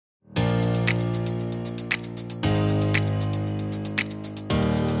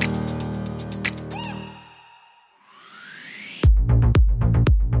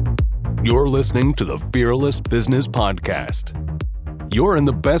You're listening to the Fearless Business Podcast. You're in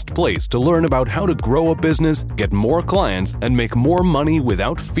the best place to learn about how to grow a business, get more clients, and make more money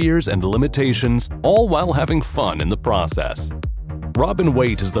without fears and limitations, all while having fun in the process. Robin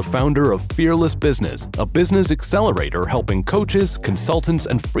Waite is the founder of Fearless Business, a business accelerator helping coaches, consultants,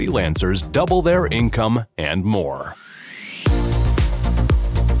 and freelancers double their income and more.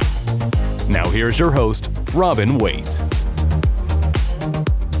 Now here's your host, Robin Waite.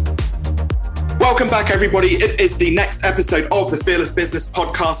 Welcome back, everybody. It is the next episode of the Fearless Business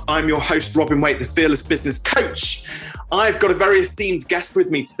Podcast. I'm your host, Robin Waite, the Fearless Business Coach. I've got a very esteemed guest with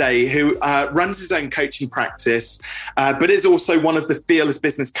me today who runs his own coaching practice, but is also one of the Fearless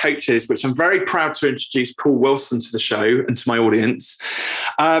Business Coaches, which I'm very proud to introduce Paul Wilson to the show and to my audience.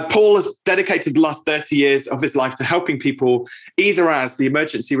 Paul has dedicated the last 30 years of his life to helping people either as the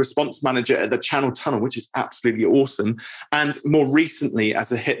emergency response manager at the Channel Tunnel, which is absolutely awesome, and more recently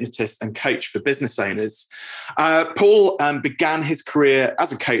as a hypnotist and coach for business owners. Paul began his career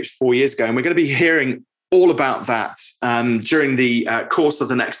as a coach 4 years ago, and we're going to be hearing all about that during the course of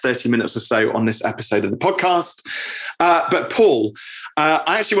the next 30 minutes or so on this episode of the podcast. But Paul,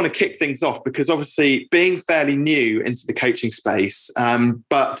 I actually want to kick things off because obviously being fairly new into the coaching space,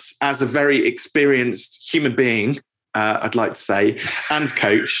 but as a very experienced human being, I'd like to say, and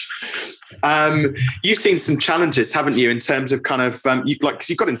coach, you've seen some challenges, haven't you, in terms of kind of, because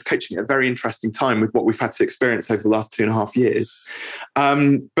you got into coaching at a very interesting time with what we've had to experience over the last 2.5 years.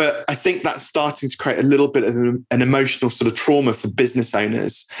 But I think that's starting to create a little bit of an emotional sort of trauma for business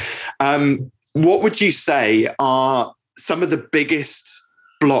owners. What would you say are some of the biggest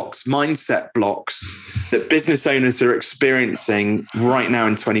blocks, mindset blocks that business owners are experiencing right now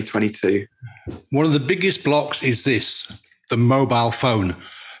in 2022? One of the biggest blocks is this, the mobile phone.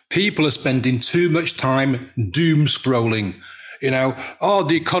 People are spending too much time doom scrolling.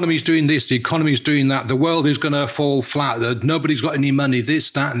 The economy's doing this, the economy's doing that, the world is going to fall flat, nobody's got any money,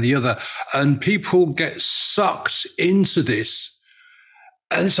 this, that, and the other. And people get sucked into this.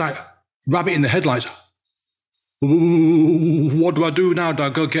 And it's like rabbit in the headlights. What do I do now? Do I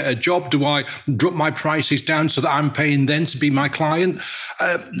go get a job? Do I drop my prices down so that I'm paying them to be my client?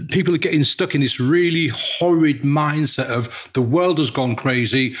 People are getting stuck in this really horrid mindset of the world has gone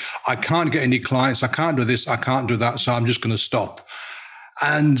crazy. I can't get any clients. I can't do this. I can't do that. So I'm just going to stop.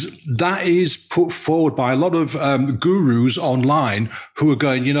 And that is put forward by a lot of gurus online who are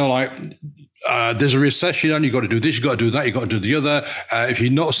going, there's a recession and you've got to do this, you've got to do that, you've got to do the other. If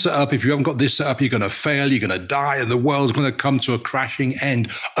you're not set up, if you haven't got this set up, you're going to fail, you're going to die, and the world's going to come to a crashing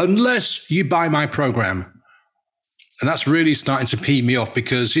end unless you buy my program. And that's really starting to pee me off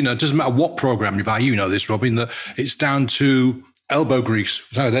because, it doesn't matter what program you buy. You know this, Robin, that it's down to elbow grease.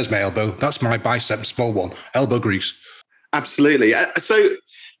 So there's my elbow. That's my bicep, small one, elbow grease. Absolutely. So,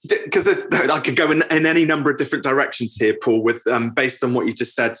 because I could go in any number of different directions here, Paul, with based on what you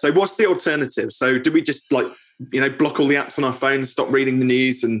just said. So what's the alternative? So do we just block all the apps on our phones, stop reading the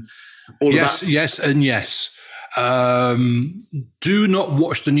news and all of that? Yes, and yes. Do not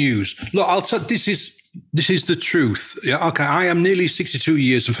watch the news. Look, I'll tell this is the truth. Yeah, okay, I am nearly 62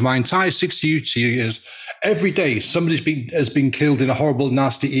 years, and for my entire 62 years, every day somebody has been killed in a horrible,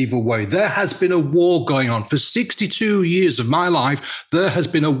 nasty, evil way. There has been a war going on. For 62 years of my life, there has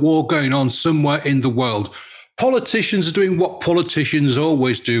been a war going on somewhere in the world. Politicians are doing what politicians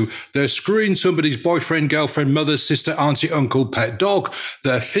always do. They're screwing somebody's boyfriend, girlfriend, mother, sister, auntie, uncle, pet dog.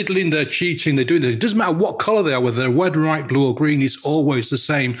 They're fiddling, they're cheating, they're doing this. It doesn't matter what color they are, whether they're red, white, blue, or green, it's always the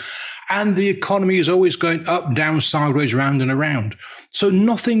same. And the economy is always going up, down, sideways, round and around. So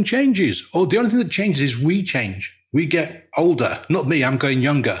nothing changes. Or the only thing that changes is we change. We get older. Not me, I'm going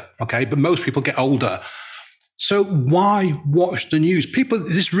younger, okay? But most people get older. So why watch the news?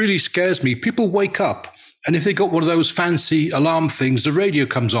 This really scares me. People wake up, and if they got one of those fancy alarm things, the radio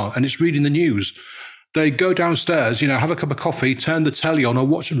comes on and it's reading the news. They go downstairs, have a cup of coffee, turn the telly on or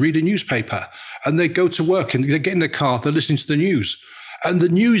watch and read a newspaper. And they go to work and they get in their car, they're listening to the news. And the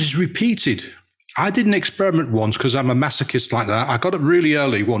news is repeated. I did an experiment once because I'm a masochist like that. I got up really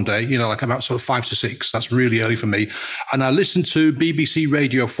early one day, like about sort of 5 to 6. That's really early for me. And I listened to BBC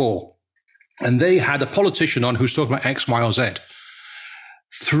Radio 4. And they had a politician on who's talking about X, Y, or Z.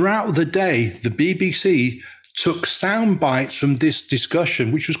 Throughout the day, the BBC took sound bites from this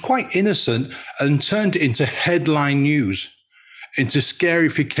discussion, which was quite innocent, and turned it into headline news, into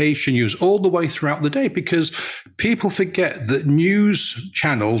scarification news all the way throughout the day, because people forget that news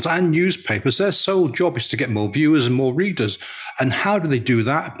channels and newspapers, their sole job is to get more viewers and more readers. And how do they do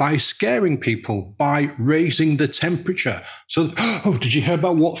that? By scaring people, by raising the temperature. So, did you hear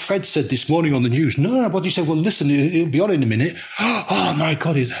about what Fred said this morning on the news? No, what did he say? Well, listen, it'll be on in a minute. Oh my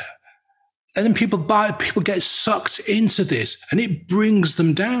God, And then people get sucked into this, and it brings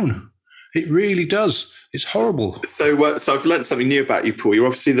them down. It really does. It's horrible. So I've learned something new about you, Paul. You're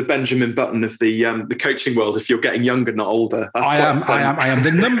obviously the Benjamin Button of the coaching world. If you're getting younger, not older. I am.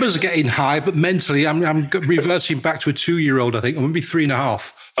 The numbers are getting high, but mentally, I'm reversing back to a 2-year-old. I think I'm going to be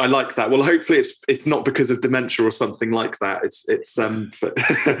 3.5. I like that. Well, hopefully it's not because of dementia or something like that. It's No.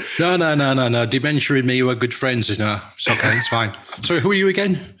 Dementia and me were good friends. No, it's okay. It's fine. So who are you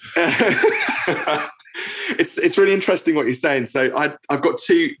again? It's really interesting what you're saying. So I've got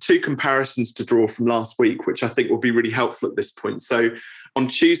two comparisons to draw from last week, which I think will be really helpful at this point. So on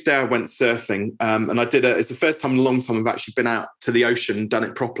Tuesday, I went surfing, and it's the first time in a long time I've actually been out to the ocean and done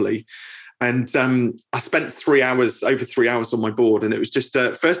it properly. And I spent over 3 hours on my board. And it was just,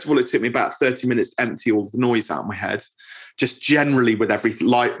 first of all, it took me about 30 minutes to empty all the noise out of my head, just generally with everything,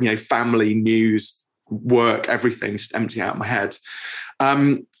 like, family, news, work, everything, just empty out of my head.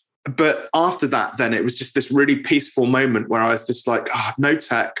 But after that, then it was just this really peaceful moment where I was just like, no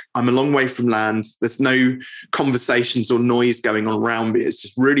tech. I'm a long way from land. There's no conversations or noise going on around me. It's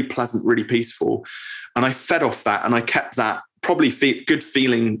just really pleasant, really peaceful. And I fed off that, and I kept that probably good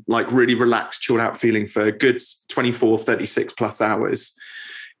feeling, like really relaxed, chilled out feeling for a good 24, 36 plus hours.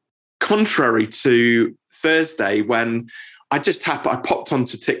 Contrary to Thursday, when I popped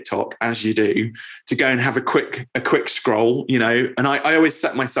onto TikTok, as you do, to go and have a quick scroll, and I always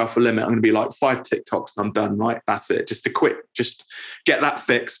set myself a limit. I'm going to be like 5 TikToks and I'm done, right? That's it. Just get that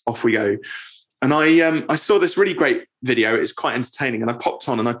fix, off we go. And I saw this really great video. It was quite entertaining, and I popped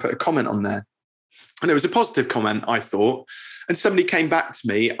on and I put a comment on there. And it was a positive comment, I thought. And somebody came back to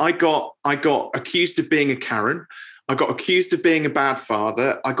me. I got accused of being a Karen. I got accused of being a bad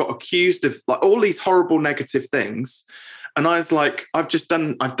father. I got accused of like all these horrible negative things. And I was like, I've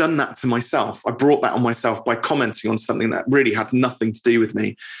done that to myself. I brought that on myself by commenting on something that really had nothing to do with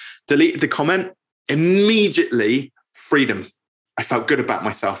me. Deleted the comment, immediately freedom. I felt good about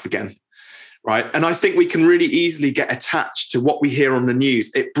myself again, right? And I think we can really easily get attached to what we hear on the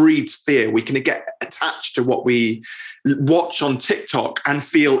news. It breeds fear. We can get attached to what we watch on TikTok and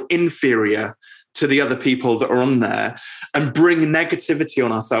feel inferior to the other people that are on there and bring negativity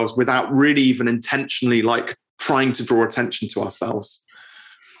on ourselves without really even intentionally like trying to draw attention to ourselves.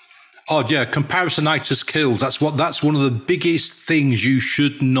 Oh yeah, comparisonitis kills. That's one of the biggest things you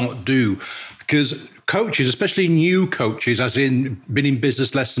should not do, because coaches, especially new coaches, as in been in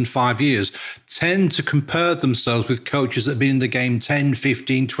business less than 5 years, tend to compare themselves with coaches that have been in the game 10,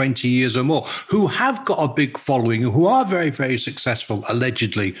 15, 20 years or more, who have got a big following, who are very, very successful,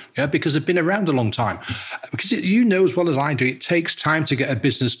 allegedly, because they've been around a long time. Because you know as well as I do, it takes time to get a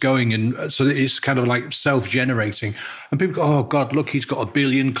business going, and so that it's kind of like self-generating. And people go, oh God, look, he's got 1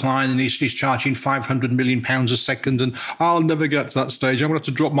 billion clients and he's charging £500 million a second, and I'll never get to that stage. I'm going to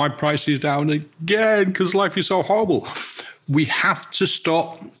have to drop my prices down again because life is so horrible. We have to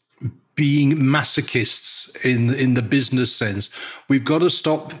stop being masochists in the business sense. We've got to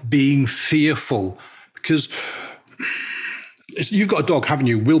stop being fearful, because you've got a dog, haven't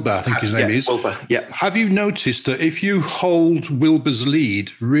you? Wilbur, I think his name is. Wilbur, yeah. Have you noticed that if you hold Wilbur's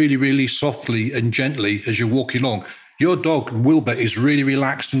lead really, really softly and gently as you're walking along, your dog, Wilbur, is really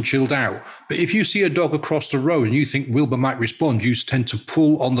relaxed and chilled out. But if you see a dog across the road and you think Wilbur might respond, you tend to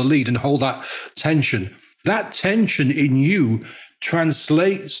pull on the lead and hold that tension. That tension in you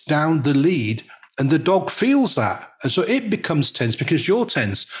translates down the lead, and the dog feels that. And so it becomes tense because you're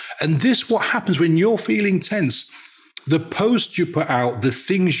tense. And this, what happens when you're feeling tense, the post you put out, the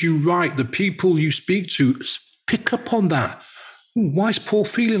things you write, the people you speak to, pick up on that. Why is Paul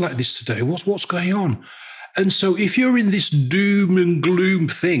feeling like this today? What's going on? And so if you're in this doom and gloom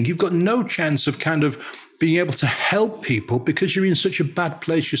thing, you've got no chance of kind of being able to help people because you're in such a bad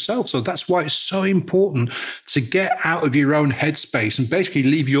place yourself. So that's why it's so important to get out of your own headspace and basically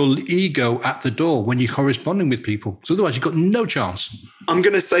leave your ego at the door when you're corresponding with people. So otherwise you've got no chance. I'm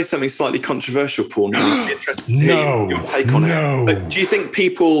going to say something slightly controversial, Paul. I'm interested to hear your take on it. But do you think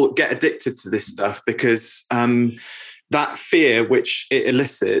people get addicted to this stuff because that fear which it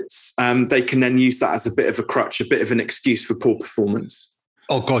elicits, they can then use that as a bit of a crutch, a bit of an excuse for poor performance?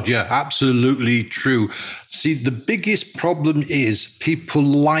 Oh, God, yeah, absolutely true. See, the biggest problem is people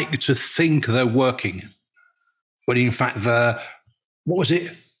like to think they're working, but in fact, what was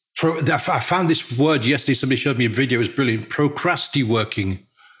it? I found this word yesterday. Somebody showed me a video. It was brilliant. Procrasti-working.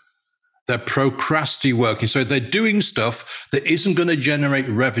 They're procrasti-working. So they're doing stuff that isn't going to generate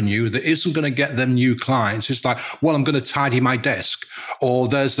revenue, that isn't going to get them new clients. It's like, well, I'm going to tidy my desk. Or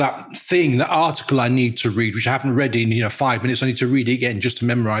there's that thing, that article I need to read, which I haven't read in 5 minutes. I need to read it again just to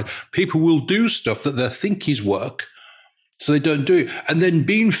memorize. People will do stuff that they think is work So they don't do it. And then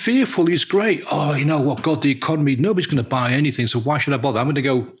being fearful is great. Oh, you know what? God, the economy, nobody's going to buy anything. So why should I bother? I'm going to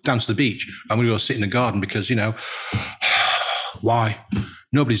go down to the beach. I'm going to go sit in the garden because, why?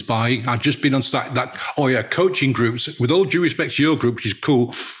 Nobody's buying. I've just been on coaching groups. With all due respect to your group, which is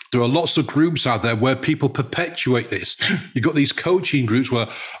cool, there are lots of groups out there where people perpetuate this. You've got these coaching groups where,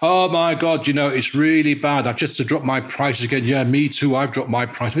 oh my God, it's really bad. I've just to drop my prices again. Yeah, me too. I've dropped my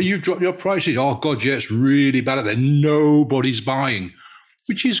price. Oh, you've dropped your prices. Oh God, yeah, it's really bad out there. Nobody's buying,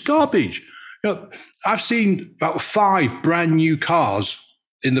 which is garbage. I've seen about 5 brand new cars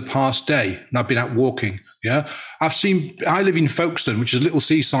in the past day, and I've been out walking. Yeah, I live in Folkestone, which is a little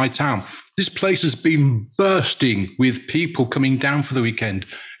seaside town. This place has been bursting with people coming down for the weekend.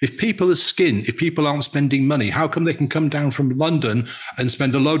 If people are skinned, if people aren't spending money, how come they can come down from London and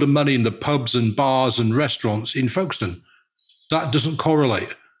spend a load of money in the pubs and bars and restaurants in Folkestone? That doesn't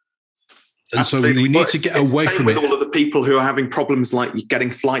correlate. And Absolutely. So we need to get away from it. With all of the people who are having problems like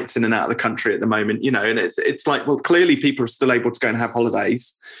getting flights in and out of the country at the moment, and it's like, well, clearly people are still able to go and have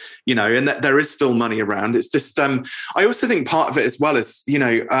holidays, and that there is still money around. It's just, I also think part of it as well is,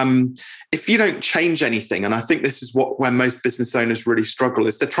 if you don't change anything, and I think this is where most business owners really struggle,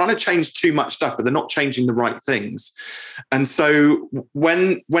 is they're trying to change too much stuff, but they're not changing the right things. And so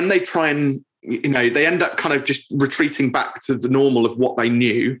when they try and they end up kind of just retreating back to the normal of what they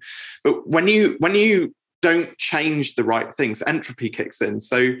knew. But when you don't change the right things, entropy kicks in.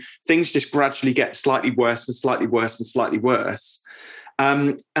 So things just gradually get slightly worse and slightly worse and slightly worse.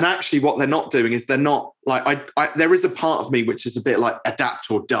 And actually what they're not doing is they're not like, there is a part of me which is a bit like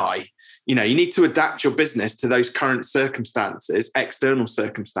adapt or die. You need to adapt your business to those current circumstances, external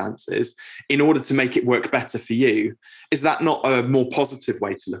circumstances, in order to make it work better for you. Is that not a more positive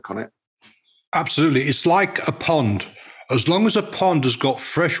way to look on it? Absolutely. It's like a pond. As long as a pond has got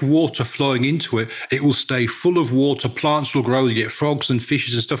fresh water flowing into it, it will stay full of water. Plants will grow. You get frogs and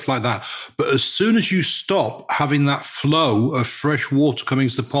fishes and stuff like that. But as soon as you stop having that flow of fresh water coming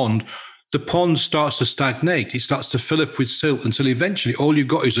into the pond starts to stagnate. It starts to fill up with silt until eventually all you've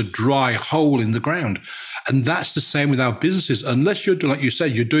got is a dry hole in the ground. And that's the same with our businesses. Unless you're doing, like you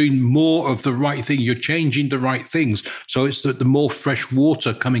said, you're doing more of the right thing, you're changing the right things. So it's the more fresh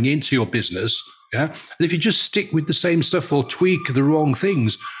water coming into your business. Yeah. And if you just stick with the same stuff or tweak the wrong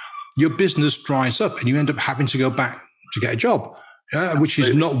things, your business dries up and you end up having to go back to get a job, which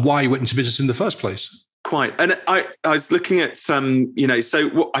is not why you went into business in the first place. Quite. And I was looking at so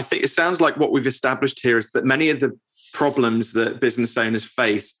what I think it sounds like what we've established here is that many of the problems that business owners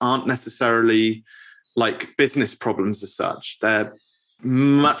face aren't necessarily like business problems as such. They're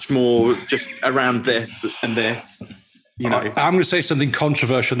much more just around this and this. I'm going to say something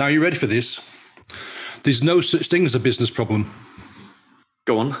controversial. Now, you ready for this? There's no such thing as a business problem.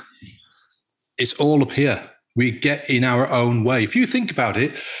 Go on. It's all up here. We get in our own way. If you think about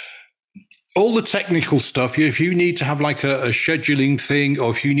it, all the technical stuff, if you need to have like a scheduling thing or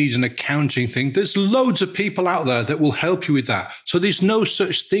if you need an accounting thing, there's loads of people out there that will help you with that. So there's no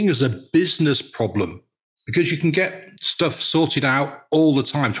such thing as a business problem because you can get stuff sorted out all the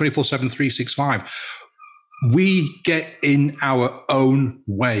time, 24/7, 365. We get in our own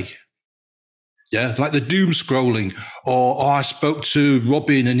way. Yeah, like the doom scrolling, or I spoke to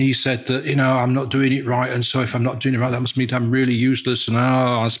Robin and he said that, I'm not doing it right. And so if I'm not doing it right, that must mean I'm really useless. And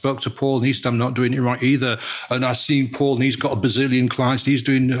I spoke to Paul and he said I'm not doing it right either. And I've seen Paul and he's got a bazillion clients.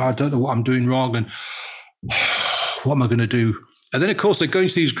 I don't know what I'm doing wrong. And what am I going to do? And then, of course, they go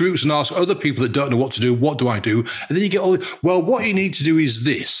into these groups and ask other people that don't know what to do, what do I do? And then you get what you need to do is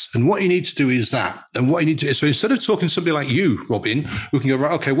this, and what you need to do is that, and what you need to do. So instead of talking to somebody like you, Robin, who can go,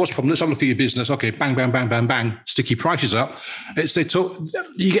 right, okay, what's the problem? Let's have a look at your business. Okay, bang, bang, bang, bang, bang, sticky prices up.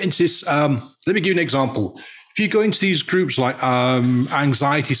 You get into this, let me give you an example. If you go into these groups like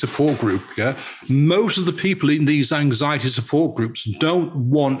anxiety support group, most of the people in these anxiety support groups don't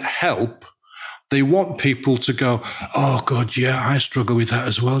want help. They want people to go, oh, God, yeah, I struggle with that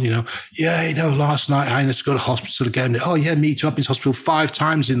as well, last night I had to go to hospital again. Oh, yeah, me too. I've been to hospital 5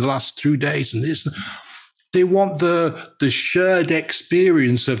 times in the last 2 days and this. They want the shared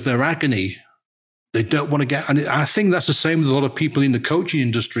experience of their agony. They don't want to get, and I think that's the same with a lot of people in the coaching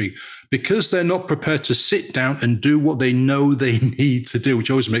industry, because they're not prepared to sit down and do what they know they need to do, which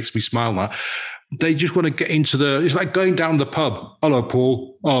always makes me smile now. They just want to get into it's like going down the pub. Hello,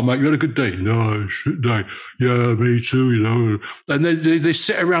 Paul. Oh, mate, you had a good day? No, shit day. Yeah, me too, And they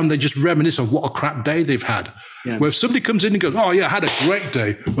sit around, they just reminisce on what a crap day they've had. Yeah. Where if somebody comes in and goes, oh, yeah, I had a great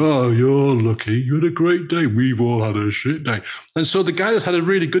day. Oh, you're lucky. You had a great day. We've all had a shit day. And so the guy that's had a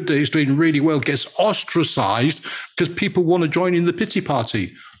really good day is doing really well, gets ostracized because people want to join in the pity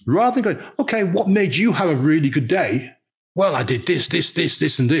party. Rather than going, okay, what made you have a really good day? well, I did this,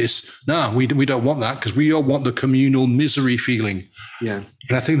 and this. No, we don't want that, because we all want the communal misery feeling. Yeah.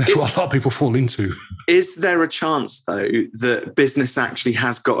 And I think that's what a lot of people fall into. Is there a chance, though, that business actually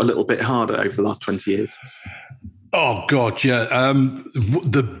has got a little bit harder over the last 20 years? Oh, God, yeah.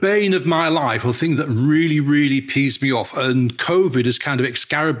 The bane of my life, or the thing that really, really pees me off, and COVID has kind of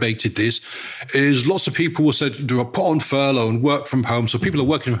exacerbated this, is lots of people will say, put on furlough and work from home. So people are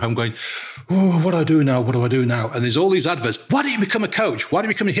working from home going, oh, what do I do now? What do I do now? And there's all these adverts. Why don't you become a coach? Why don't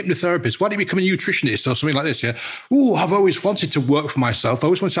you become a hypnotherapist? Why don't you become a nutritionist or something like this? Yeah. Oh, I've always wanted to work for myself. I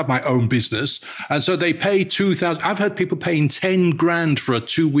always wanted to have my own business. And so they pay $2,000. I've heard people paying 10 grand for a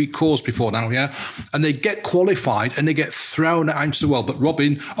 2-week course before now. Yeah. And they get qualified and they get thrown out into the world. But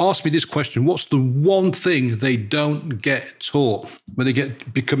Robin, ask me this question. What's the one thing they don't get taught when they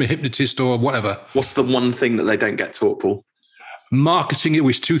become a hypnotist or whatever? What's the one thing that they don't get taught, Paul? Marketing, it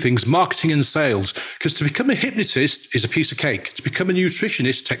was 2 things, marketing and sales. Because to become a hypnotist is a piece of cake. To become a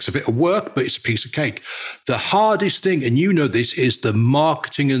nutritionist takes a bit of work, but it's a piece of cake. The hardest thing, and you know this, is the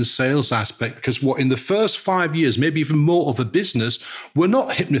marketing and sales aspect. Because in the first 5 years, maybe even more of a business, we're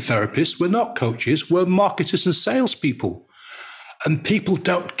not hypnotherapists, we're not coaches, we're marketers and salespeople. And people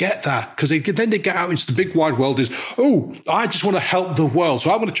don't get that, because then they get out into the big wide world oh, I just want to help the world, so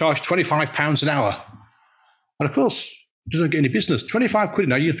I want to charge £25 an hour. And of course, doesn't get any business. 25 quid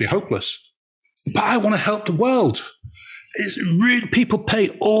now, you'd be hopeless. But I want to help the world. It's really, people pay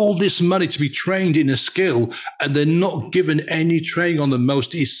all this money to be trained in a skill, and they're not given any training on the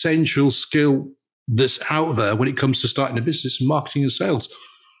most essential skill that's out there when it comes to starting a business, marketing and sales.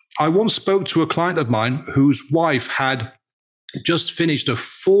 I once spoke to a client of mine whose wife had just finished a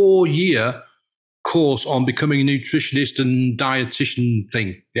 4-year course on becoming a nutritionist and dietitian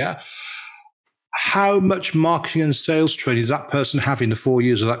thing. Yeah. How much marketing and sales training does that person have in the 4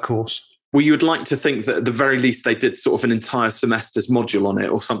 years of that course? Well, you would like to think that at the very least they did sort of an entire semester's module on it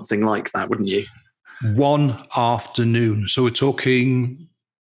or something like that, wouldn't you? 1 afternoon. So we're talking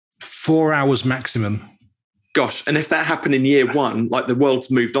 4 hours maximum. Gosh, and if that happened in year 1, like the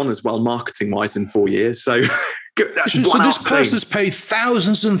world's moved on as well, marketing-wise, in 4 years. So this person's paid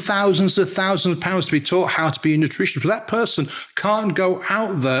thousands and thousands of thousands of pounds to be taught how to be a nutritionist. But that person can't go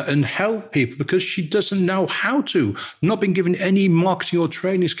out there and help people because she doesn't know how to, not been given any marketing or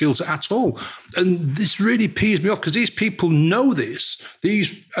training skills at all. And this really pees me off, because these people know this.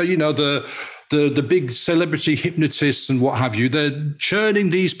 These, the big celebrity hypnotists and what have you, they're churning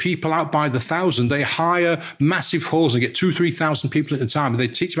these people out by the thousand. They hire massive halls and get 2,000-3,000 people at a time, and they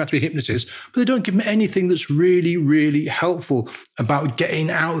teach them how to be hypnotists, but they don't give them anything that's really, really helpful about getting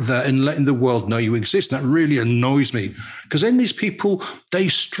out there and letting the world know you exist. And that really annoys me, because then these people, they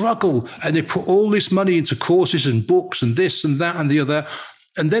struggle and they put all this money into courses and books and this and that and the other.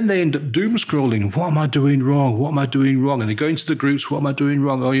 And then they end up doom scrolling. What am I doing wrong? What am I doing wrong? And they go into the groups. What am I doing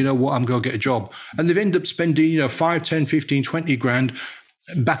wrong? Oh, you know what? I'm going to get a job. And they've ended up spending, 5, 10, 15, 20 grand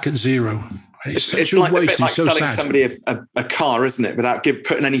back at zero. It's like a a bit like so selling sad. somebody a car, isn't it? Without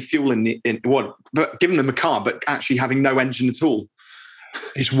putting any fuel but giving them a car, but actually having no engine at all.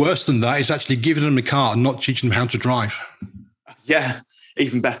 It's worse than that. It's actually giving them a car and not teaching them how to drive. Yeah,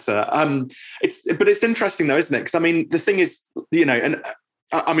 even better. But it's interesting though, isn't it? Because I mean, the thing is,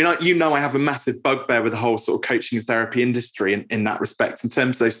 I have a massive bugbear with the whole sort of coaching and therapy industry in that respect, in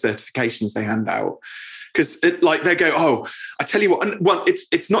terms of those certifications they hand out. Because they go, oh, I tell you what, and well,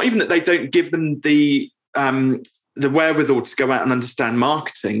 it's not even that they don't give them the wherewithal to go out and understand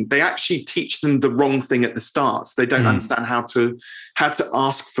marketing. They actually teach them the wrong thing at the start. So they don't understand how to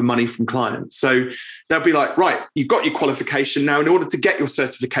ask for money from clients. So they'll be like, right, you've got your qualification now. In order to get your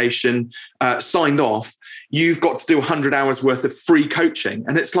certification signed off, you've got to do 100 hours worth of free coaching.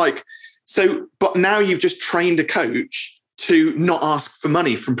 And it's like, but now you've just trained a coach to not ask for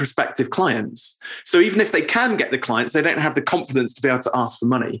money from prospective clients. So even if they can get the clients, they don't have the confidence to be able to ask for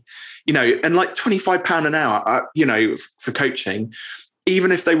money, and like £25 an hour, for coaching,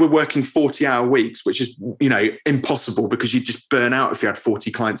 even if they were working 40-hour weeks, which is, impossible because you just burn out if you had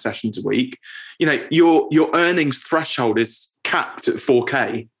 40 client sessions a week, your earnings threshold is capped at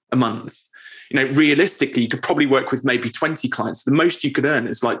 4K a month. Realistically, you could probably work with maybe 20 clients. The most you could earn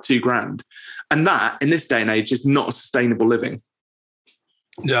is like $2,000. And that, in this day and age, is not a sustainable living.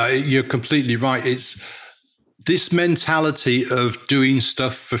 Yeah, you're completely right. It's this mentality of doing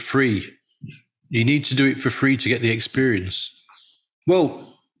stuff for free. You need to do it for free to get the experience.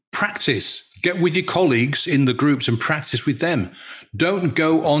 Well, practice. Get with your colleagues in the groups and practice with them. don't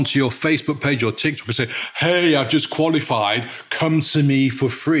go onto your Facebook page or TikTok and say, hey, I've just qualified, come to me for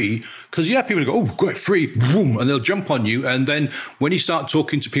free. Because people go, oh, great, free, boom, and they'll jump on you. And then when you start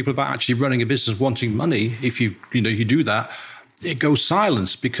talking to people about actually running a business, wanting money, if you do that, it goes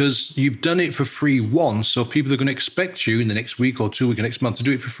silent because you've done it for free once. So people are going to expect you in the next week or 2 weeks, next month to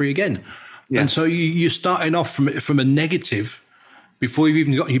do it for free again. Yeah. And so you're starting off from a negative before you've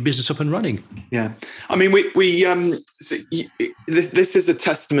even got your business up and running. Yeah. I mean, this is a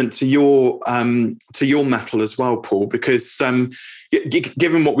testament to your mettle as well, Paul, because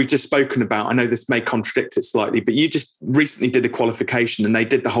given what we've just spoken about, I know this may contradict it slightly, but you just recently did a qualification and they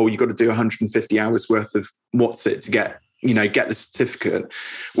did the whole, you've got to do 150 hours worth of to get the certificate.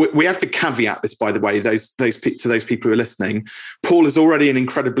 We have to caveat this, by the way, those people who are listening. Paul is already an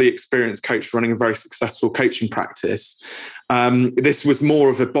incredibly experienced coach running a very successful coaching practice. This was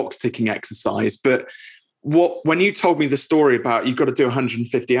more of a box ticking exercise. But when you told me the story about you've got to do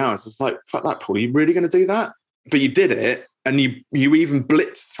 150 hours, it's like, fuck that, Paul, are you really going to do that? But you did it, and you even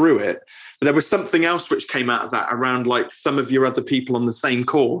blitzed through it. But there was something else which came out of that around like some of your other people on the same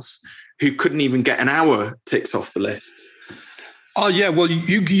course who couldn't even get an hour ticked off the list. Oh yeah, well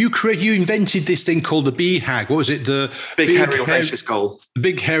you invented this thing called the BHAG. What was it? The Big Hairy Audacious Goal. The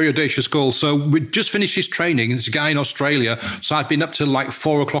Big Hairy Audacious Goal. So we just finished this training. There's a guy in Australia. So I've been up till like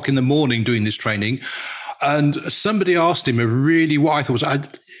 4 o'clock in the morning doing this training, and somebody asked him what I thought was,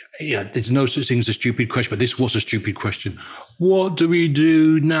 there's no such thing as a stupid question, but this was a stupid question. What do we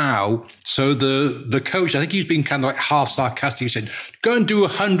do now? So the coach, I think he's been kind of like half sarcastic. He said, "Go and do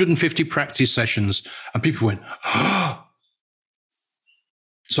 150 practice sessions," and people went, "Oh."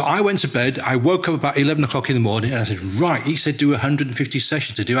 So I went to bed. I woke up about 11 o'clock in the morning and I said, right, he said do 150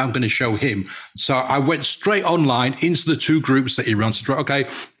 sessions to do. I'm going to show him. So I went straight online into the 2 groups that he runs. Said, okay,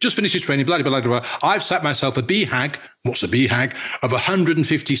 just finished his training, blah, blah, blah, blah. I've set myself a BHAG. What's a BHAG? Of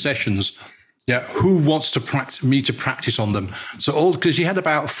 150 sessions. Yeah, who wants to practice on them? So because you had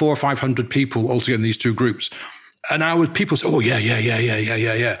about 400 or 500 people altogether in these 2 groups. And people said, oh, yeah.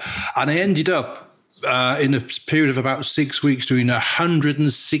 And I ended up, in a period of about 6 weeks, doing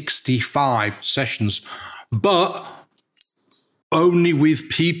 165 sessions, but only with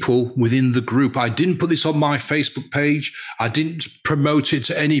people within the group. I didn't put this on my Facebook page. I didn't promote it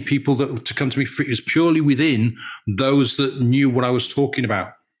to any people to come to me free. It was purely within those that knew what I was talking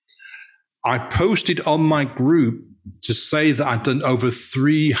about. I posted on my group to say that I'd done over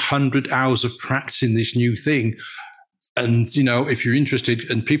 300 hours of practice in this new thing. And, if you're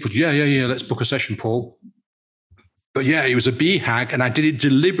interested, and people, yeah, let's book a session, Paul. But yeah, it was a BHAG, and I did it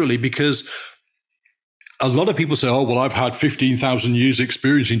deliberately because a lot of people say, oh, well, I've had 15,000 years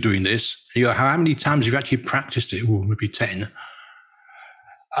experience in doing this. And you go, how many times have you actually practiced it? Well, maybe 10.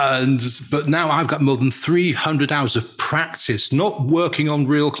 But now I've got more than 300 hours of practice, not working on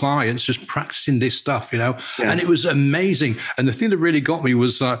real clients, just practicing this stuff, Yeah. And it was amazing. And the thing that really got me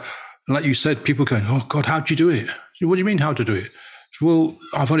was, like you said, people going, oh, God, how'd you do it? What do you mean, how to do it? Well,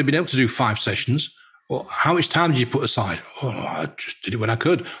 I've only been able to do 5 sessions. Well, how much time did you put aside? Oh, I just did it when I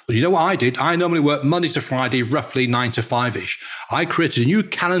could. Well, you know what I did? I normally work Monday to Friday, roughly 9 to 5-ish. I created a new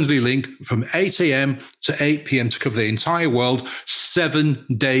Calendly link from 8 a.m. to 8 p.m. to cover the entire world, 7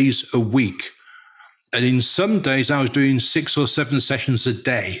 days a week. And in some days, I was doing 6 or 7 sessions a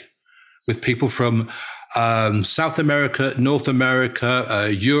day with people from South America, North America,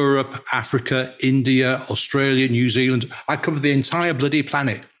 Europe, Africa, India, Australia, New Zealand. I covered the entire bloody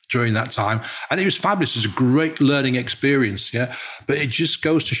planet during that time. And it was fabulous. It was a great learning experience. Yeah. But it just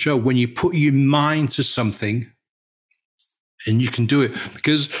goes to show when you put your mind to something and you can do it.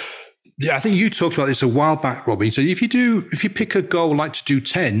 Because I think you talked about this a while back, Robbie. So if you pick a goal like to do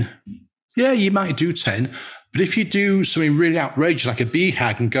 10, yeah, you might do 10. But if you do something really outrageous like a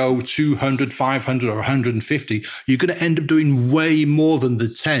BHAG and go 200, 500 or 150, you're going to end up doing way more than the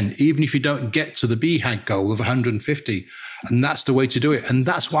 10, even if you don't get to the BHAG goal of 150. And that's the way to do it. And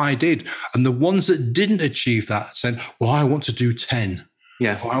that's what I did. And the ones that didn't achieve that said, well, I want to do 10.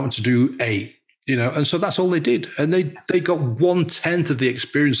 Yeah. Or I want to do 8. And so that's all they did. And they got 1/10 of the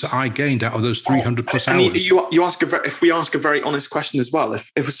experience that I gained out of those 300 plus hours. And if we ask a very honest question as well,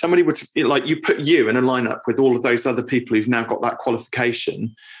 if somebody were to, like, you put you in a lineup with all of those other people who've now got that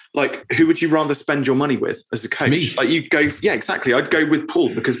qualification, like, who would you rather spend your money with as a coach? Me. Like, you go, yeah, exactly. I'd go with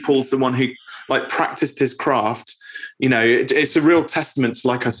Paul because Paul's the one who like practiced his craft. It's a real testament to,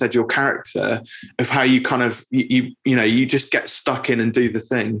 like I said, your character of how you kind of, you just get stuck in and do the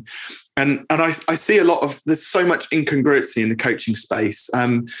thing. And I see a lot of, there's so much incongruency in the coaching space.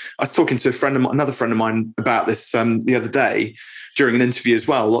 I was talking to another friend of mine about this the other day during an interview as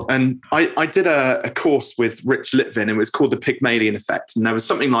well. And I did a course with Rich Litvin. It was called the Pygmalion Effect. And there was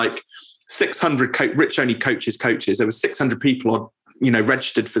something like 600 Rich only coaches. There was 600 people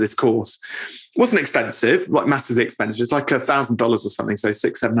registered for this course. It wasn't expensive, like massively expensive. It's like $1,000 or something. So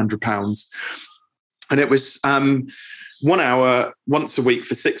 £600-700. And it was 1 hour once a week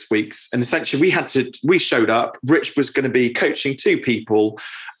for 6 weeks. And essentially we showed up. Rich was going to be coaching 2 people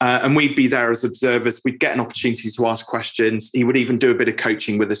and we'd be there as observers. We'd get an opportunity to ask questions. He would even do a bit of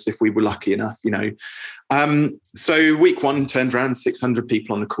coaching with us if we were lucky enough, So week 1 turns around 600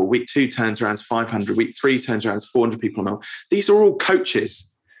 people on the call. Week 2 turns around 500. Week 3 turns around 400 people on the call. These are all coaches.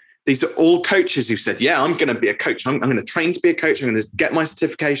 These are all coaches who said, yeah, I'm going to be a coach. I'm going to train to be a coach. I'm going to get my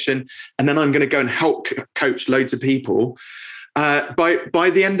certification. And then I'm going to go and help coach loads of people.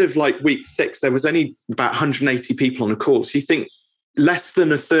 By the end of like week 6, there was only about 180 people on the course. You think less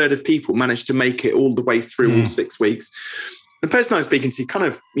than a third of people managed to make it all the way through all 6 weeks. The person I was speaking to kind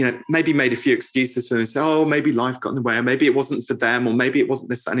of, maybe made a few excuses for them and said, oh, maybe life got in the way, or maybe it wasn't for them, or maybe it wasn't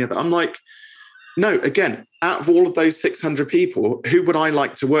this, that, and the other. I'm like, no, again, out of all of those 600 people, who would I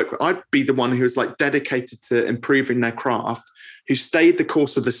like to work with? I'd be the one who was like dedicated to improving their craft, who stayed the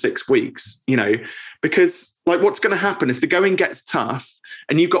course of the 6 weeks, because like what's going to happen if the going gets tough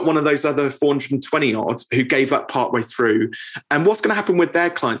and you've got one of those other 420 odds who gave up partway through, and what's going to happen with their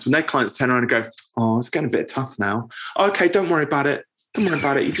clients when their clients turn around and go, oh, it's getting a bit tough now. Okay, don't worry about it. Don't worry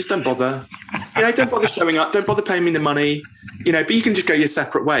about it. You just don't bother. Don't bother showing up. Don't bother paying me the money. But you can just go your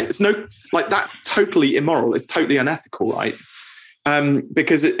separate way. It's that's totally immoral. It's totally unethical, right?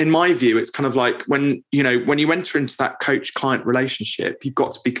 Because in my view, it's kind of like when you enter into that coach-client relationship, you've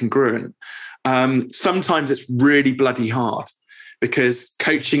got to be congruent. Sometimes it's really bloody hard because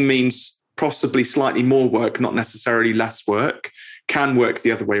coaching means possibly slightly more work, not necessarily less work. Can work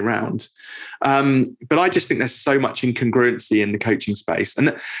the other way around. But I just think there's so much incongruency in the coaching space. And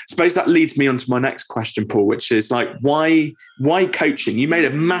I suppose that leads me on to my next question, Paul, which is like, why coaching? You made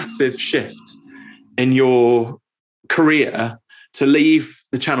a massive shift in your career to leave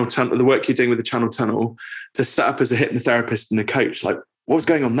the Channel Tunnel, the work you're doing with the Channel Tunnel, to set up as a hypnotherapist and a coach. Like, what was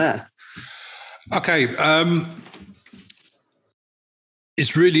going on there? Okay.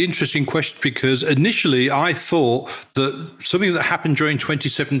 It's a really interesting question because initially I thought that something that happened during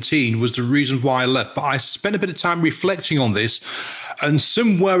 2017 was the reason why I left. But I spent a bit of time reflecting on this, and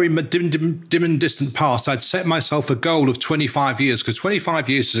somewhere in my dim and distant past, I'd set myself a goal of 25 years, because 25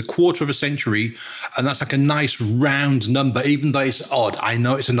 years is a quarter of a century, and that's like a nice round number, even though it's odd. I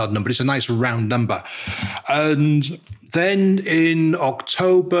know it's an odd number, but it's a nice round number. And then in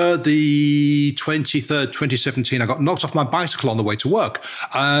October the 23rd, 2017, I got knocked off my bicycle on the way to work,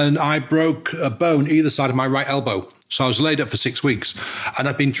 and I broke a bone either side of my right elbow. So I was laid up for 6 weeks, and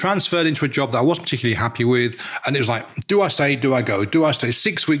I'd been transferred into a job that I wasn't particularly happy with. And it was like, do I stay? Do I go? Do I stay?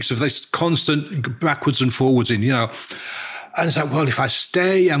 6 weeks of this constant backwards and forwards in. And it's like, well, if I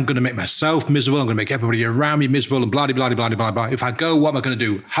stay, I'm going to make myself miserable. I'm going to make everybody around me miserable and blah, blah, blah, blah, blah, blah. If I go, what am I going to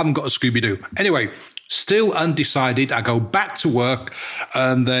do? Haven't got a Scooby-Doo. Anyway, still undecided. I go back to work,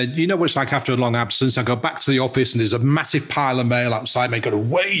 and then you know what it's like after a long absence. I go back to the office, and there's a massive pile of mail outside. You've got to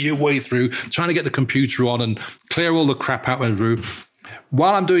wade your way through, trying to get the computer on and clear all the crap out of the room.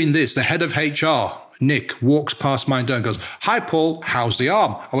 While I'm doing this, the head of HR, Nick, walks past my door and goes, "Hi, Paul, how's the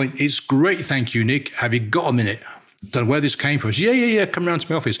arm?" I went, "It's great, thank you, Nick. Have you got a minute?" Don't know where this came from. He said, yeah, come round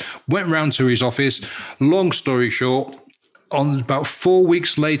to my office. Went round to his office. Long story short, on about 4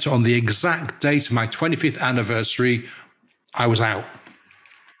 weeks later, on the exact date of my 25th anniversary, I was out.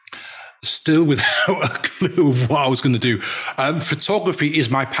 Still without a clue of what I was going to do. Photography is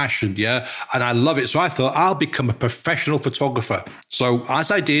my passion, yeah, and I love it. So I thought I'll become a professional photographer. So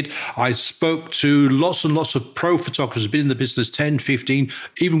as I did, I spoke to lots and lots of pro photographers who've been in the business 10, 15,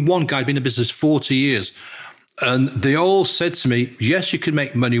 even one guy had been in the business 40 years. And they all said to me, yes, you can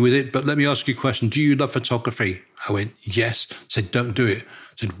make money with it, but let me ask you a question. Do you love photography? I went, yes. I said, don't do it.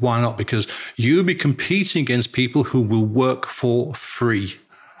 I said, why not? Because you'll be competing against people who will work for free.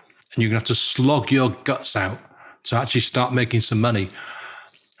 And you're going to have to slog your guts out to actually start making some money.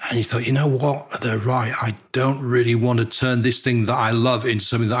 And you thought, you know what? They're right. I don't really want to turn this thing that I love into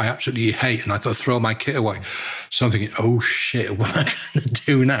something that I absolutely hate. And I thought, throw my kit away. So I'm thinking, oh shit, what am I going to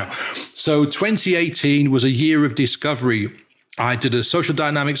do now? So 2018 was a year of discovery. I did a social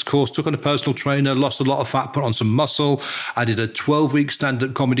dynamics course, took on a personal trainer, lost a lot of fat, put on some muscle. I did a 12-week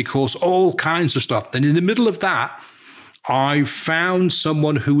stand-up comedy course, all kinds of stuff. And in the middle of that, I found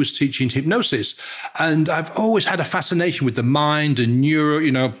someone who was teaching hypnosis. And I've always had a fascination with the mind and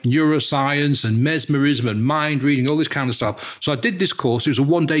neuroscience and mesmerism and mind reading, all this kind of stuff. So I did this course. It was a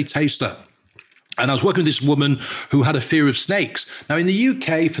one-day taster. And I was working with this woman who had a fear of snakes. Now, in the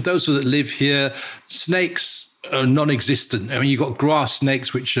UK, for those that live here, snakes are non-existent. I mean, you've got grass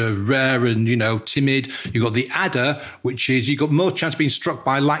snakes, which are rare and, timid. You've got the adder, which is, you've got more chance of being struck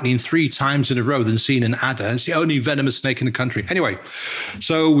by lightning 3 times in a row than seeing an adder. It's the only venomous snake in the country. Anyway,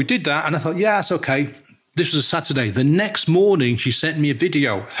 so we did that, and I thought, yeah, that's okay. This was a Saturday. The next morning, she sent me a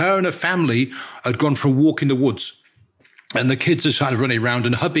video. Her and her family had gone for a walk in the woods. And the kids are kind of running around,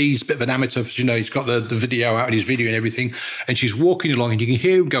 and hubby's a bit of an amateur, he's got the video out and he's videoing everything. And she's walking along, and you can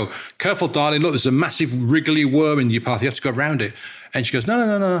hear him go, "Careful, darling, look, there's a massive wriggly worm in your path. You have to go around it." And she goes,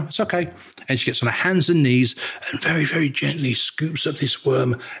 no, it's okay. And she gets on her hands and knees and very, very gently scoops up this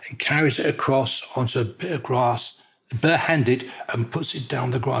worm and carries it across onto a bit of grass, barehanded, and puts it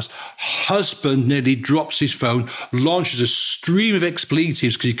down the grass. Husband nearly drops his phone, launches a stream of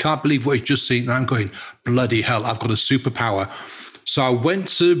expletives because he can't believe what he's just seen. And I'm going, bloody hell, I've got a superpower. So I went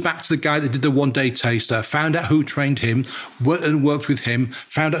back to the guy that did the one-day taster, found out who trained him, went and worked with him,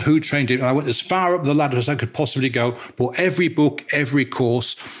 found out who trained him. And I went as far up the ladder as I could possibly go, bought every book, every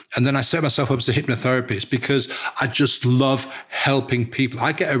course. And then I set myself up as a hypnotherapist because I just love helping people.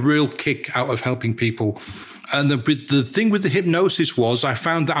 I get a real kick out of helping people. And the thing with the hypnosis was I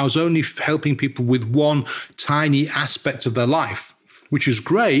found that I was only helping people with one tiny aspect of their life, which was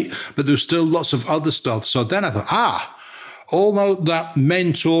great, but there was still lots of other stuff. So then I thought, all that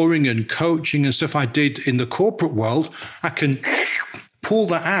mentoring and coaching and stuff I did in the corporate world, I can pull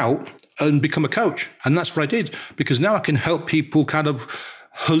that out and become a coach. And that's what I did, because now I can help people kind of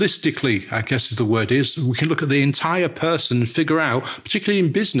holistically, I guess is the word is. We can look at the entire person and figure out, particularly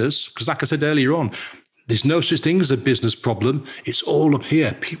in business, because like I said earlier on, there's no such thing as a business problem. It's all up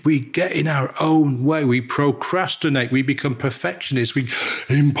here. We get in our own way. We procrastinate. We become perfectionists.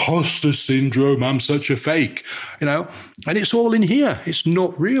 Imposter syndrome. I'm such a fake, and it's all in here. It's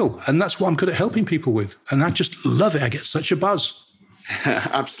not real. And that's what I'm good at helping people with. And I just love it. I get such a buzz.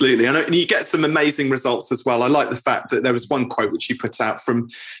 Absolutely. And you get some amazing results as well. I like the fact that there was one quote which you put out from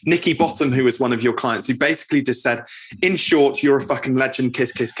Nikki Bottom, who was one of your clients, who basically just said, in short, you're a fucking legend,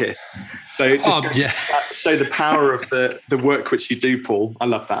 kiss, kiss, kiss. So just show the power of the work which you do, Paul. I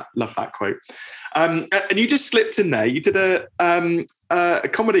love that quote. And you just slipped in there. You did a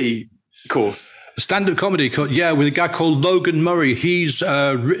comedy course. Stand-up comedy, with a guy called Logan Murray. He's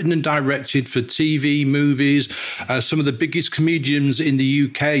written and directed for TV, movies. Some of the biggest comedians in the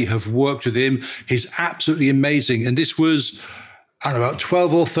UK have worked with him. He's absolutely amazing. And this was, about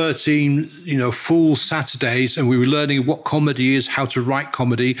 12 or 13, full Saturdays, and we were learning what comedy is, how to write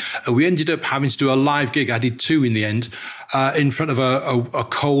comedy. And we ended up having to do a live gig. I did 2 in the end, in front of a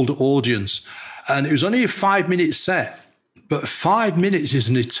cold audience. And it was only a 5-minute set. But 5 minutes is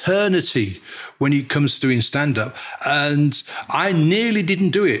an eternity when it comes to doing stand-up. And I nearly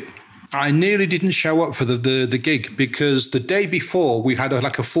didn't do it. I nearly didn't show up for the gig because the day before we had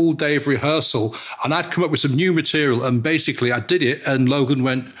a full day of rehearsal and I'd come up with some new material and basically I did it and Logan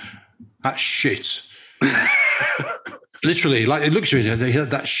went, "That's shit." Literally, like it looks at me,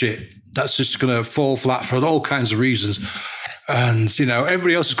 "That's shit. That's just going to fall flat for all kinds of reasons." And,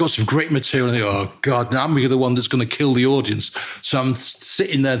 everybody else has got some great material. And they go, "Oh, God, now I'm the one that's going to kill the audience." So I'm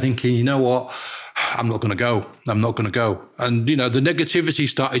sitting there thinking, you know what? I'm not going to go. I'm not going to go. And, the negativity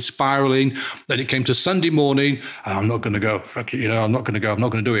started spiraling. Then it came to Sunday morning. I'm not going to go. I'm not going to go. I'm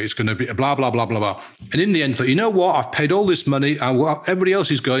not going to do it. It's going to be blah, blah, blah, blah, blah. And in the end, I thought, you know what? I've paid all this money. Everybody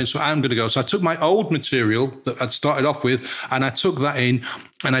else is going, so I'm going to go. So I took my old material that I'd started off with, and I took that in,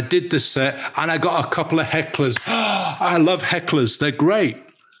 and I did this set, and I got a couple of hecklers. I love hecklers. They're great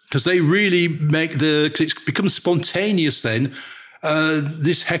because they really because it becomes spontaneous then.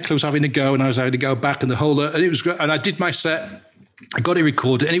 This heckler was having a go and I was having to go back and and it was great. And I did my set, I got it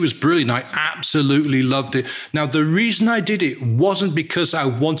recorded and it was brilliant. I absolutely loved it. Now, the reason I did it wasn't because I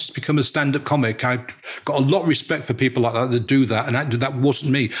wanted to become a stand-up comic. I got a lot of respect for people like that do that. And that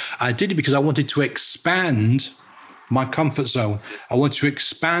wasn't me. I did it because I wanted to expand my comfort zone. I wanted to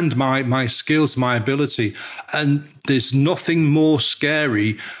expand my skills, my ability. And there's nothing more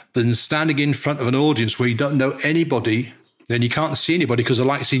scary than standing in front of an audience where you don't know anybody. Then you can't see anybody because the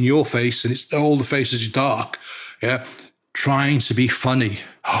light's in your face and all the faces are dark. Yeah. Trying to be funny.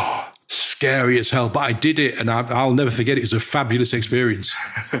 scary as hell, but I did it, and I'll never forget it. It was a fabulous experience.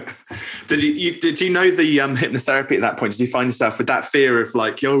 Did you know the hypnotherapy at that point? Did you find yourself with that fear of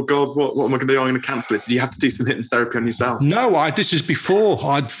like, oh God, what am I going to do? I'm going to cancel it. Did you have to do some hypnotherapy on yourself? No, this is before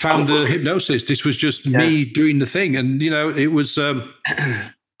I'd found the hypnosis. This was just me doing the thing. And, it was...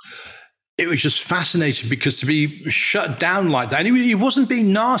 It was just fascinating because to be shut down like that, and he wasn't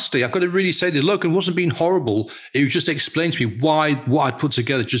being nasty. I've got to really say that Logan wasn't being horrible. It was just explained to me why what I'd put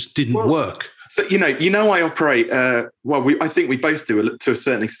together just didn't work. So, I operate, I think we both do to a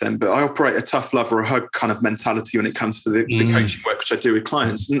certain extent, but I operate a tough love or a hug kind of mentality when it comes to the coaching work, which I do with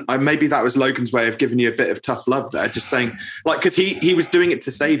clients. And maybe that was Logan's way of giving you a bit of tough love there, just saying, like, because he was doing it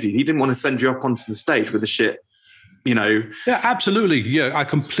to save you. He didn't want to send you up onto the stage with the shit. Yeah, absolutely. Yeah, I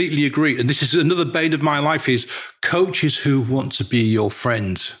completely agree. And this is another bane of my life is coaches who want to be your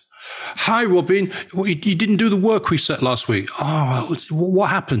friends. Hi, Robin. You didn't do the work we set last week. Oh,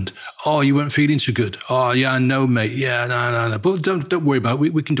 what happened? Oh, you weren't feeling too good. Oh, yeah, I know, mate. Yeah, no. But don't worry about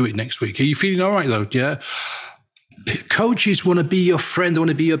it. We can do it next week. Are you feeling all right, though? Yeah. Coaches want to be your friend. They want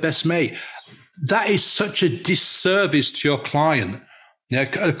to be your best mate. That is such a disservice to your client. Now,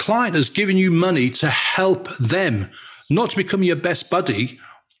 a client has given you money to help them, not to become your best buddy,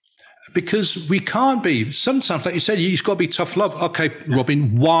 because we can't be. Sometimes, like you said, you've got to be tough love. Okay,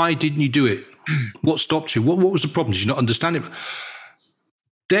 Robin, why didn't you do it? What stopped you? What was the problem? Did you not understand it?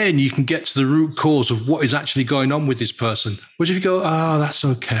 Then you can get to the root cause of what is actually going on with this person. Which if you go, oh, that's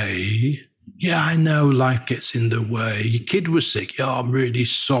okay. Yeah, I know life gets in the way. Your kid was sick. Oh, I'm really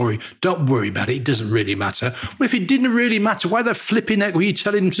sorry. Don't worry about it. It doesn't really matter. Well, if it didn't really matter, why the flipping heck were you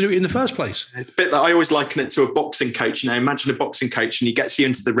telling him to do it in the first place? It's a bit that I always liken it to a boxing coach. Imagine a boxing coach and he gets you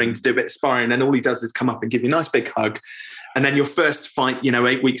into the ring to do a bit of sparring, and then all he does is come up and give you a nice big hug. And then your first fight,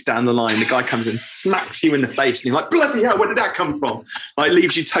 8 weeks down the line, the guy comes and smacks you in the face, and you're like, bloody hell, where did that come from? Like,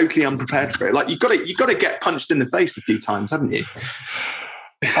 leaves you totally unprepared for it. Like, you've got to get punched in the face a few times, haven't you?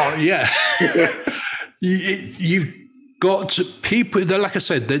 Oh, yeah. You've got to, people, like I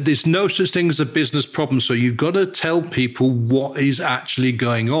said, there's no such thing as a business problem. So you've got to tell people what is actually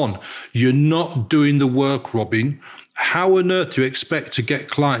going on. You're not doing the work, Robin. How on earth do you expect to get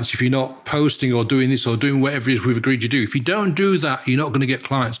clients if you're not posting or doing this or doing whatever it is we've agreed to do? If you don't do that, you're not going to get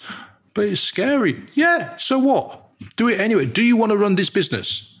clients. But it's scary. Yeah, so what? Do it anyway. Do you want to run this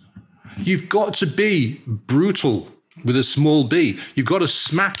business? You've got to be brutal with a small b. You've got to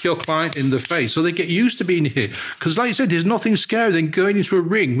smack your client in the face so they get used to being here. Because like you said, there's nothing scary than going into a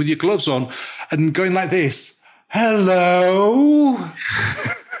ring with your gloves on and going like this. Hello.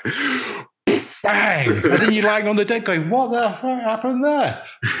 Bang. And then you're lying on the deck going, what the fuck happened there?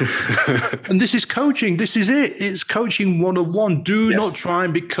 And this is coaching. This is it. It's coaching 101. Do not try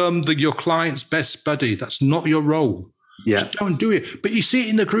and become your client's best buddy. That's not your role. Yeah. Just don't do it. But you see it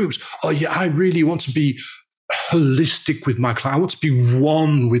in the groups. Oh, yeah, I really want to be holistic with my client. I want to be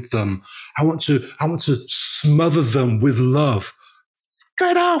one with them. I want to smother them with love.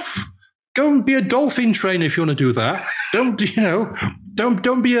 Get off. Go and be a dolphin trainer if you want to do that. Don't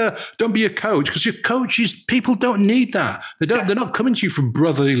be a coach, because your coaches, people don't need that. They're not coming to you for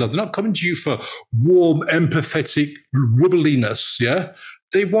brotherly love. They're not coming to you for warm, empathetic wobbliness. Yeah.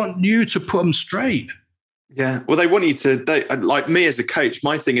 They want you to put them straight. Yeah, well, they want you to. Like me as a coach,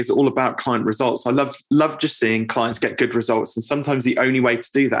 my thing is all about client results. I love just seeing clients get good results, and sometimes the only way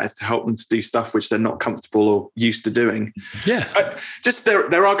to do that is to help them to do stuff which they're not comfortable or used to doing. Yeah,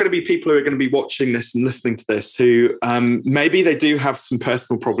 there are going to be people who are going to be watching this and listening to this who maybe they do have some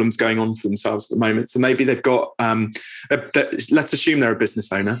personal problems going on for themselves at the moment. So maybe they've got. Let's assume they're a business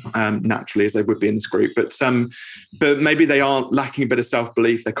owner, naturally, as they would be in this group, but maybe they are lacking a bit of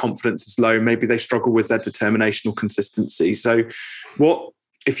self-belief. Their confidence is low. Maybe they struggle with their determination or consistency. So what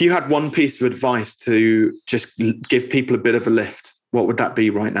if you had one piece of advice to just give people a bit of a lift, what would that be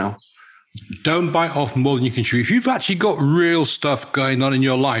right now? Don't bite off more than you can chew. If you've actually got real stuff going on in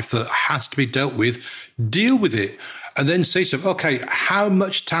your life that has to be dealt with, deal with it. And then say to them, okay, how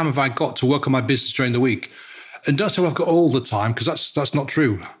much time have I got to work on my business during the week? And don't say, well, I've got all the time, because that's not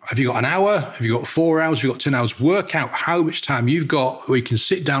true. Have you got an hour? Have you got 4 hours? Have you got 10 hours? Work out how much time you've got where you can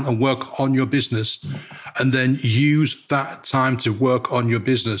sit down and work on your business, and then use that time to work on your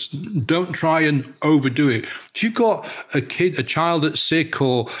business. Don't try and overdo it. If you've got a child that's sick,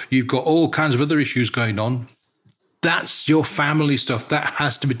 or you've got all kinds of other issues going on, that's your family stuff. That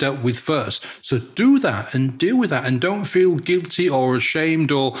has to be dealt with first. So do that and deal with that, and don't feel guilty or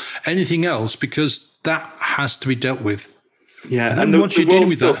ashamed or anything else, because that has to be dealt with. Yeah, and the world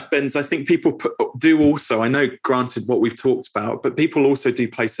still spins. I think people do also, I know, granted what we've talked about, but people also do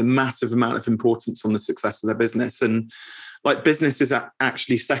place a massive amount of importance on the success of their business. And like business is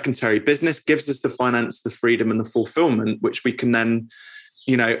actually secondary. Business gives us the finance, the freedom and the fulfillment, which we can then,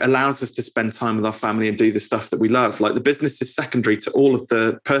 allows us to spend time with our family and do the stuff that we love. Like the business is secondary to all of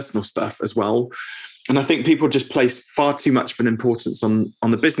the personal stuff as well. And I think people just place far too much of an importance on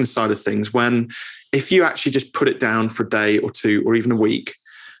the business side of things, when if you actually just put it down for a day or two or even a week,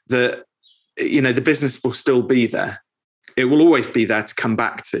 the business will still be there. It will always be there to come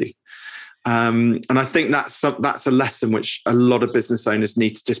back to. And I think that's a lesson which a lot of business owners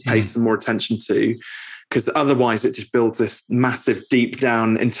need to just pay some more attention to, because otherwise it just builds this massive deep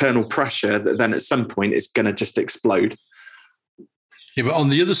down internal pressure that then at some point it's going to just explode. Yeah, but on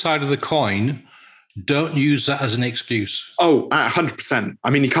the other side of the coin, don't use that as an excuse. Oh, 100%. I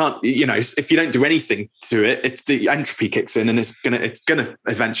mean, you can't, if you don't do anything to it, it's the entropy kicks in and it's gonna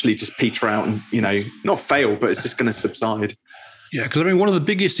eventually just peter out and, not fail, but it's just going to subside. Yeah, because one of the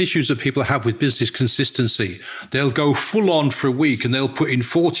biggest issues that people have with business is consistency. They'll go full on for a week and they'll put in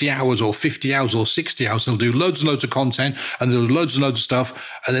 40 hours or 50 hours or 60 hours. And they'll do loads and loads of content and they'll do loads and loads of stuff.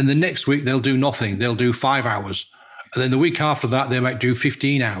 And then the next week they'll do nothing. They'll do 5 hours. And then the week after that, they might do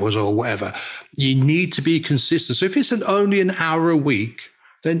 15 hours or whatever. You need to be consistent. So if it's only an hour a week,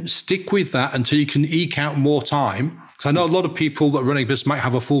 then stick with that until you can eke out more time. Because I know a lot of people that are running business might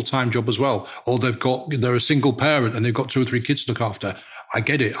have a full-time job as well, or they're a single parent and they've got 2 or 3 kids to look after. I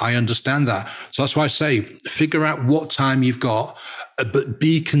get it. I understand that. So that's why I say, figure out what time you've got, but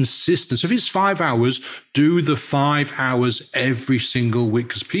be consistent. So if it's 5 hours, do the 5 hours every single week,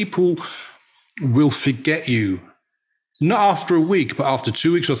 because people will forget you. Not after a week, but after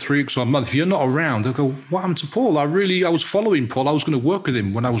 2 weeks or 3 weeks or a month. If you're not around, they'll go, what happened to Paul? I was following Paul. I was going to work with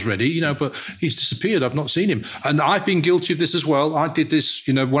him when I was ready, but he's disappeared. I've not seen him. And I've been guilty of this as well. I did this,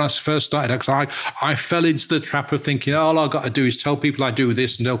 when I first started, because I fell into the trap of thinking, all I've got to do is tell people I do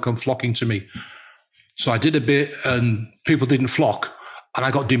this and they'll come flocking to me. So I did a bit and people didn't flock. And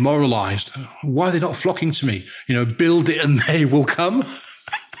I got demoralized. Why are they not flocking to me? Build it and they will come.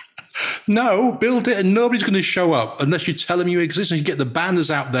 No, build it and nobody's going to show up unless you tell them you exist and you get the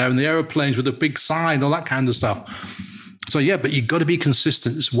banners out there and the aeroplanes with a big sign, all that kind of stuff. So, yeah, but you've got to be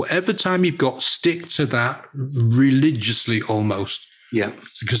consistent. It's whatever time you've got, stick to that religiously almost. Yeah.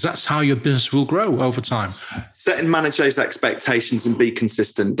 Because that's how your business will grow over time. Set and manage those expectations and be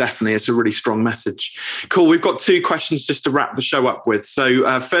consistent. Definitely. It's a really strong message. Cool. We've got 2 questions just to wrap the show up with.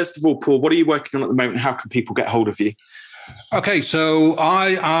 So first of all, Paul, what are you working on at the moment? How can people get hold of you? Okay, so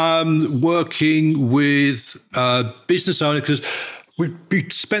I am working with business owners because we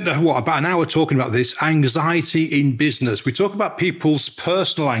spent about an hour talking about this, anxiety in business. We talk about people's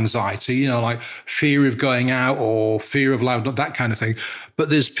personal anxiety, like fear of going out or fear of loud, that kind of thing. But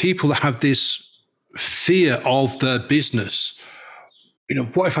there's people that have this fear of their business.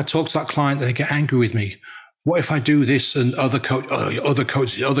 What if I talk to that client and they get angry with me? What if I do this and other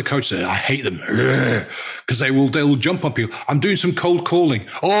coaches, I hate them because they'll jump on people. I'm doing some cold calling.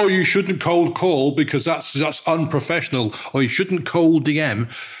 Oh, you shouldn't cold call because that's unprofessional, or you shouldn't cold DM.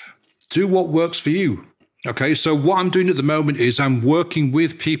 Do what works for you. Okay, so what I'm doing at the moment is I'm working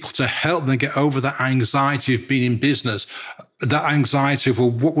with people to help them get over that anxiety of being in business, that anxiety of, well,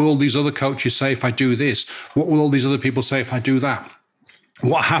 what will all these other coaches say if I do this? What will all these other people say if I do that?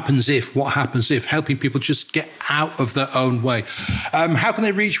 What happens if, helping people just get out of their own way. How can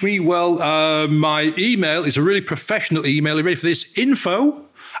they reach me? Well, my email is a really professional email. Are you ready for this?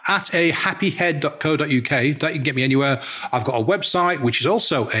 info@ahappyhead.co.uk. That you can get me anywhere. I've got a website, which is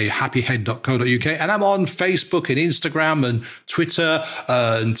also ahappyhead.co.uk. And I'm on Facebook and Instagram and Twitter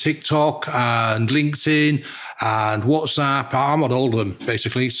and TikTok and LinkedIn and WhatsApp. I'm on all of them,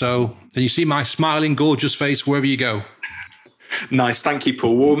 basically. So then you see my smiling, gorgeous face wherever you go. Nice. Thank you,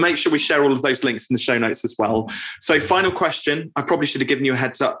 Paul. We'll make sure we share all of those links in the show notes as well. So final question. I probably should have given you a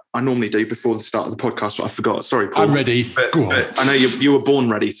heads up. I normally do before the start of the podcast, but I forgot. Sorry, Paul. I'm ready. But I know you were born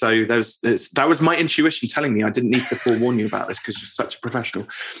ready. So that was my intuition telling me I didn't need to forewarn you about this because you're such a professional.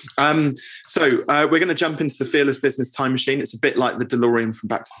 So we're going to jump into the Fearless Business Time Machine. It's a bit like the DeLorean from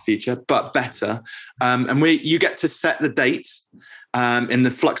Back to the Future, but better. And you get to set the date in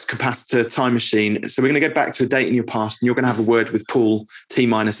the flux capacitor time machine. So we're going to go back to a date in your past and you're going to have a word with Paul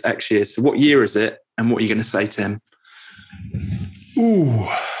T- X years. So what year is it and what are you going to say to him? Ooh.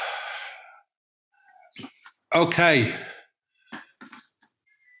 Okay.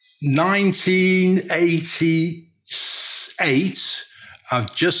 1988.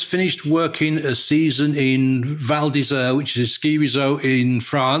 I've just finished working a season in Val d'Isère, which is a ski resort in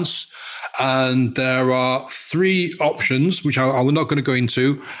France. And there are 3 options, which I'm not going to go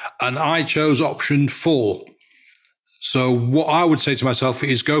into. And I chose option 4. So what I would say to myself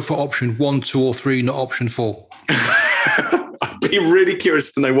is go for option 1, 2, or 3, not option 4. I'd be really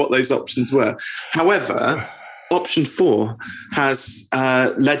curious to know what those options were. However, option 4 has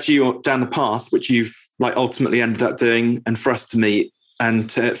led you down the path which you've ultimately ended up doing, and for us to meet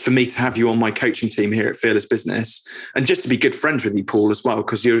and for me to have you on my coaching team here at Fearless Business, and just to be good friends with you, Paul, as well,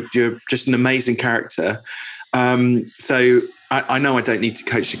 because you're just an amazing character. So I know I don't need to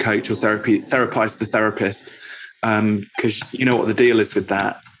coach the coach or therapize the therapist, because you know what the deal is with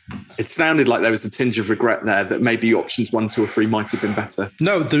that. It sounded like there was a tinge of regret there that maybe options 1, 2, or 3 might have been better.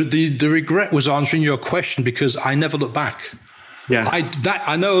 No, the regret was answering your question, because I never look back. Yeah,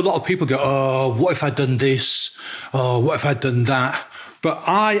 I know a lot of people go, oh, what if I'd done this? Oh, what if I'd done that? But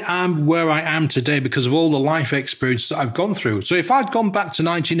I am where I am today because of all the life experience that I've gone through. So if I'd gone back to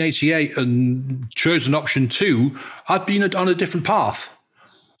 1988 and chosen option 2, I'd been on a different path.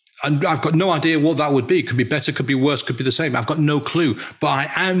 And I've got no idea what that would be. Could be better, could be worse, could be the same. I've got no clue. But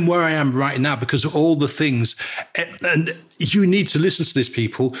I am where I am right now because of all the things. And you need to listen to this,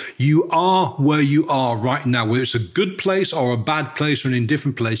 people. You are where you are right now. Whether it's a good place or a bad place or an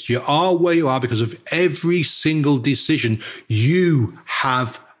indifferent place, you are where you are because of every single decision you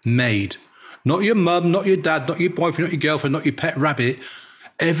have made. Not your mum, not your dad, not your boyfriend, not your girlfriend, not your pet rabbit.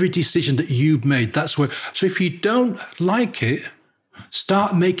 Every decision that you've made, that's where. So if you don't like it,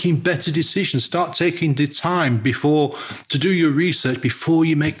 start making better decisions. Start taking the time to do your research before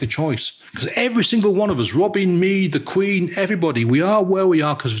you make the choice. Because every single one of us, Robin, me, the Queen, everybody, we are where we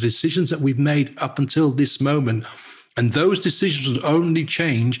are because of decisions that we've made up until this moment. And those decisions will only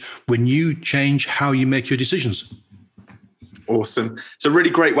change when you change how you make your decisions. Awesome. It's a really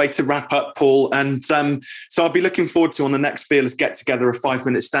great way to wrap up, Paul. And so I'll be looking forward to, on the next Fearless Get Together, a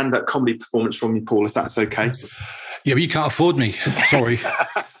 5-minute stand-up comedy performance from you, Paul, if that's okay. Yeah, but you can't afford me. Sorry.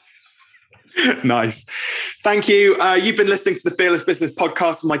 Nice. Thank you. You've been listening to the Fearless Business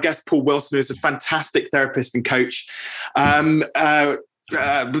Podcast with my guest, Paul Wilson, who is a fantastic therapist and coach. That's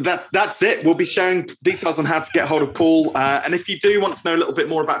it. We'll be sharing details on how to get hold of Paul. And if you do want to know a little bit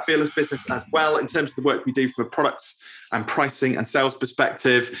more about Fearless Business as well, in terms of the work we do from a product and pricing and sales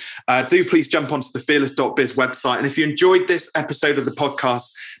perspective, do please jump onto the fearless.biz website. And if you enjoyed this episode of the podcast,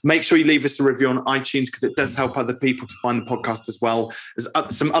 make sure you leave us a review on iTunes, because it does help other people to find the podcast as well. There's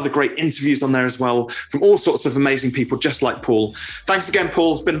some other great interviews on there as well from all sorts of amazing people just like Paul. Thanks again,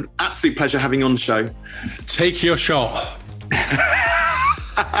 Paul. It's been an absolute pleasure having you on the show. Take your shot.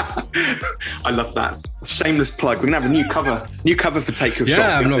 I love that. Shameless plug. We're going to have a new cover for Take Your Shot.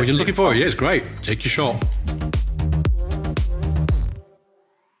 Yeah, I'm looking forward. Yeah, it's great. Take your shot.